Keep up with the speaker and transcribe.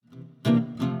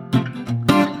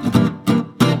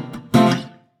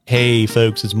Hey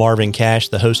folks, it's Marvin Cash,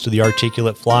 the host of the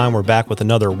Articulate Fly, and we're back with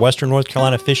another Western North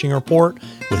Carolina fishing report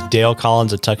with Dale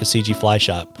Collins at Tuckaseegee Fly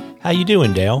Shop. How you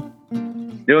doing, Dale?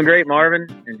 Doing great, Marvin.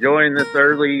 Enjoying this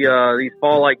early, these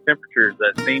fall-like temperatures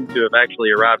that seem to have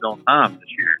actually arrived on time this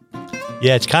year.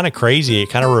 Yeah, it's kind of crazy. It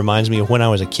kind of reminds me of when I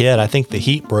was a kid. I think the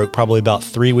heat broke probably about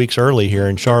 3 weeks early here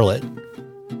in Charlotte.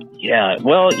 Yeah,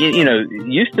 well, you know, it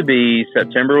used to be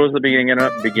September was the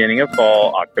beginning of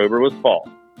fall, October was fall.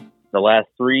 The last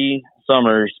 3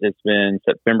 summers, it's been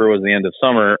September was the end of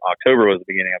summer, October was the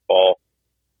beginning of fall.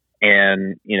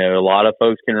 And, you know, a lot of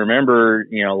folks can remember,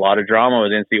 you know, a lot of drama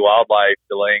with NC Wildlife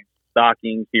delaying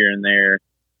stockings here and there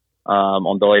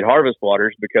on delayed harvest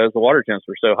waters because the water temps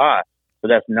were so high. But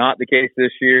that's not the case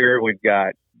this year. We've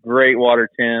got great water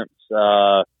temps.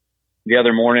 The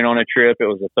other morning on a trip, it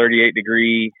was a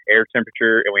 38-degree air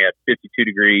temperature, and we had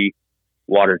 52-degree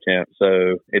water temp.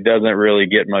 So it doesn't really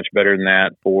get much better than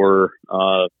that for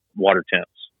water temps.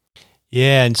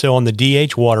 Yeah, and so on the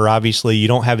DH water, obviously, you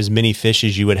don't have as many fish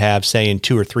as you would have, say, in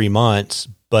 2 or 3 months,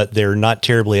 but they're not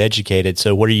terribly educated.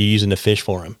 So what are you using to fish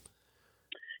for them?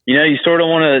 You know, you sort of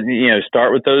want to, you know,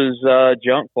 start with those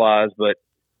junk flies, but,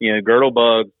 you know, girdle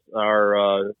bugs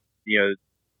are, you know,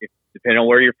 depending on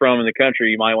where you're from in the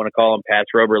country, you might want to call them patch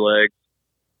rubber legs.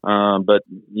 But,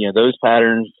 you know, those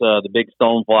patterns, the big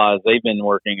stone flies, they've been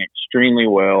working extremely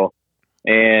well.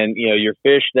 And, you know, your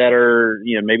fish that are,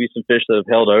 you know, maybe some fish that have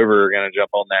held over are going to jump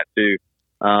on that too.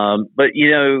 But, you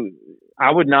know,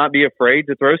 I would not be afraid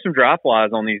to throw some dry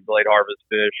flies on these delayed harvest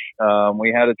fish.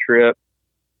 We had a trip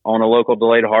on a local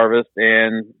delayed harvest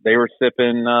and they were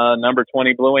sipping number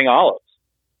 20 blue-wing olives.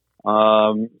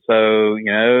 So,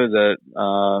 you know,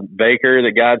 the baker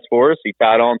that guides for us, he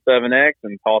tied on 7X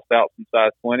and tossed out some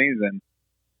size 20s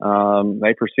and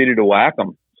they proceeded to whack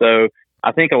them. So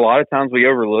I think a lot of times we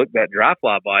overlook that dry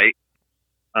fly bite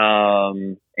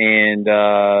and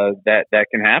that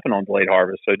can happen on delayed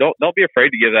harvest. So don't be afraid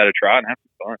to give that a try and have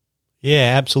some fun.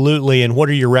 Yeah, absolutely. And what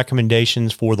are your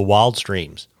recommendations for the wild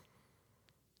streams?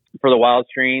 For the wild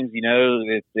streams, you know,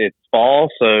 it's fall,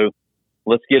 so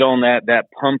let's get on that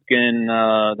pumpkin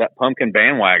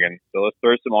bandwagon. So let's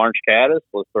throw some orange caddis.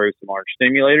 Let's throw some orange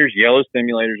stimulators. Yellow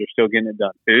stimulators are still getting it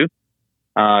done too.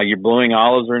 Your blueing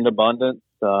olives are in abundance.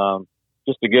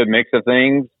 Just a good mix of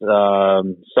things.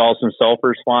 Saw some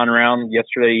sulfurs flying around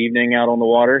yesterday evening out on the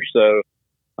water. So,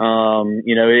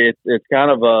 you know, it's kind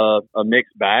of a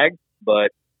mixed bag, but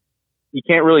you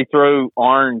can't really throw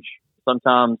orange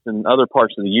sometimes in other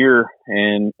parts of the year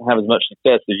and have as much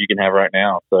success as you can have right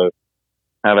now. So,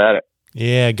 have at it.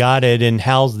 Yeah, got it. And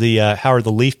how are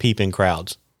the leaf peeping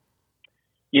crowds?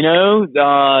 You know,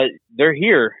 they're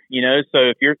here, you know, so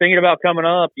if you're thinking about coming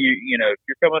up, you know, if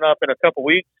you're coming up in a couple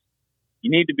weeks,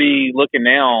 you need to be looking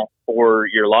now for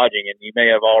your lodging, and you may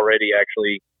have already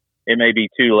actually, it may be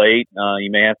too late.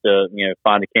 You may have to, you know,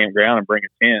 find a campground and bring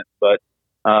a tent, but,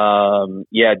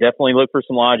 yeah, definitely look for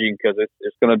some lodging because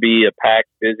it's going to be a packed,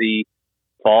 busy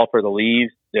fall for the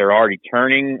leaves. They're already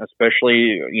turning,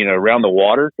 especially, you know, around the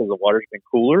water because the water's been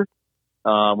cooler.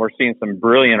 We're seeing some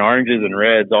brilliant oranges and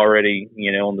reds already,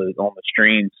 you know, on the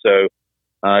streams. So,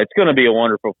 it's going to be a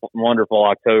wonderful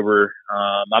October.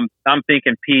 I'm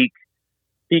thinking peak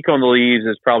on the leaves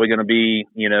is probably going to be,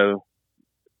 you know,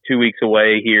 2 weeks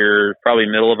away here, probably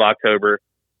middle of October.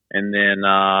 And then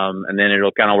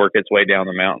it'll kind of work its way down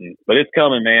the mountain, but it's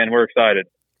coming, man. We're excited.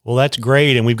 Well, that's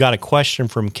great. And we've got a question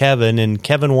from Kevin, and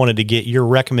Kevin wanted to get your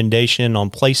recommendation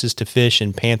on places to fish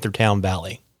in Panthertown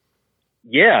Valley.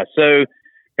 Yeah. So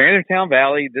Panthertown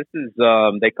Valley, this is,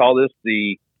 they call this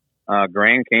the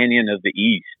Grand Canyon of the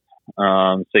East.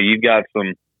 So you've got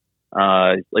some,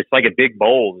 it's like a big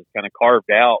bowl that's kind of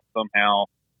carved out somehow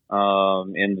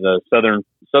in the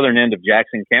southern end of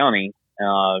Jackson County.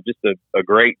 Just a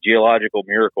great geological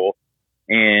miracle.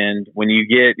 And when you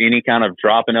get any kind of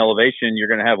drop in elevation, you're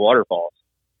going to have waterfalls.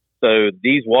 So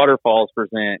these waterfalls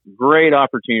present great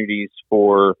opportunities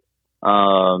for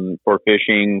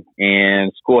fishing,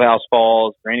 and Schoolhouse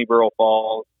Falls, Granny Burrow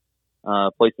Falls,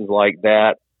 places like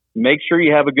that. Make sure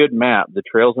you have a good map. The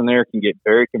trails in there can get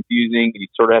very confusing. You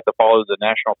sort of have to follow the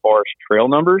National Forest trail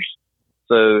numbers.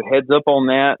 So heads up on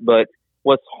that. But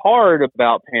what's hard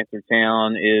about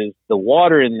Panthertown is the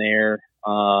water in there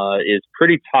is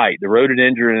pretty tight. The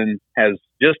rhododendron has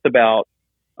just about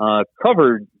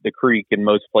covered the creek in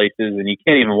most places, and you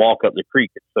can't even walk up the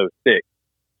creek. It's so thick.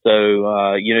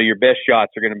 So, you know, your best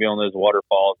shots are going to be on those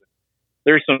waterfalls.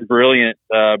 There's some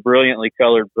brilliantly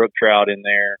colored brook trout in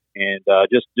there, and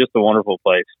just a wonderful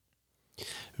place.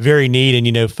 Very neat. And,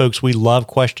 you know, folks, we love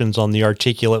questions on the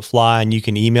Articulate Fly, and you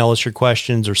can email us your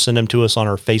questions or send them to us on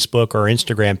our Facebook or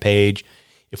Instagram page.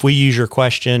 if we use your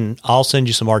question, I'll send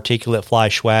you some articulate fly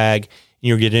swag.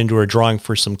 You'll get into a drawing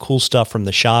for some cool stuff from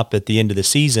the shop at the end of the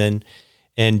season.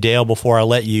 And Dale, before I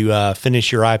let you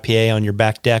finish your IPA on your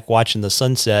back deck watching the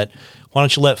sunset, why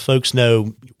don't you let folks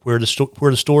know where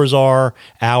the stores are,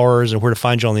 hours, and where to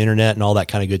find you on the internet and all that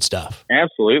kind of good stuff?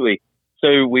 Absolutely.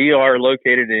 So we are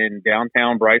located in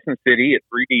downtown Bryson City at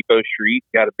 3 Depot Street.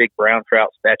 Got a big brown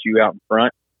trout statue out in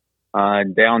front.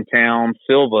 Downtown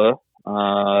Silva,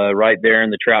 right there in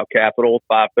the trout capital,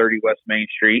 530 West Main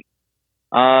Street.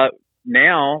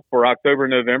 Now for October,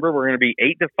 November, we're going to be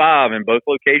 8 to 5 in both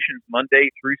locations, Monday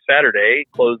through Saturday,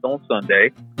 closed on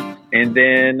Sunday. And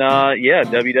then,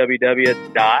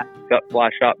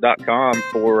 www.cutflyshop.com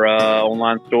for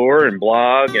online store and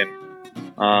blog and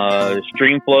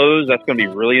stream flows. That's going to be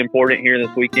really important here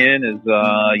this weekend is,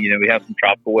 we have some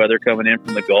tropical weather coming in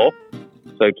from the Gulf.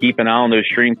 So keep an eye on those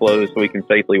stream flows so we can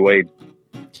safely wade.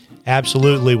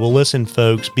 Absolutely. Well, listen,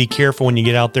 folks, be careful when you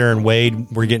get out there and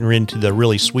wade. We're getting into the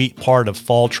really sweet part of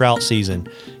fall trout season.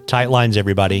 Tight lines,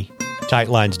 everybody. Tight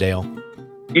lines, Dale.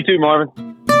 You too, Marvin.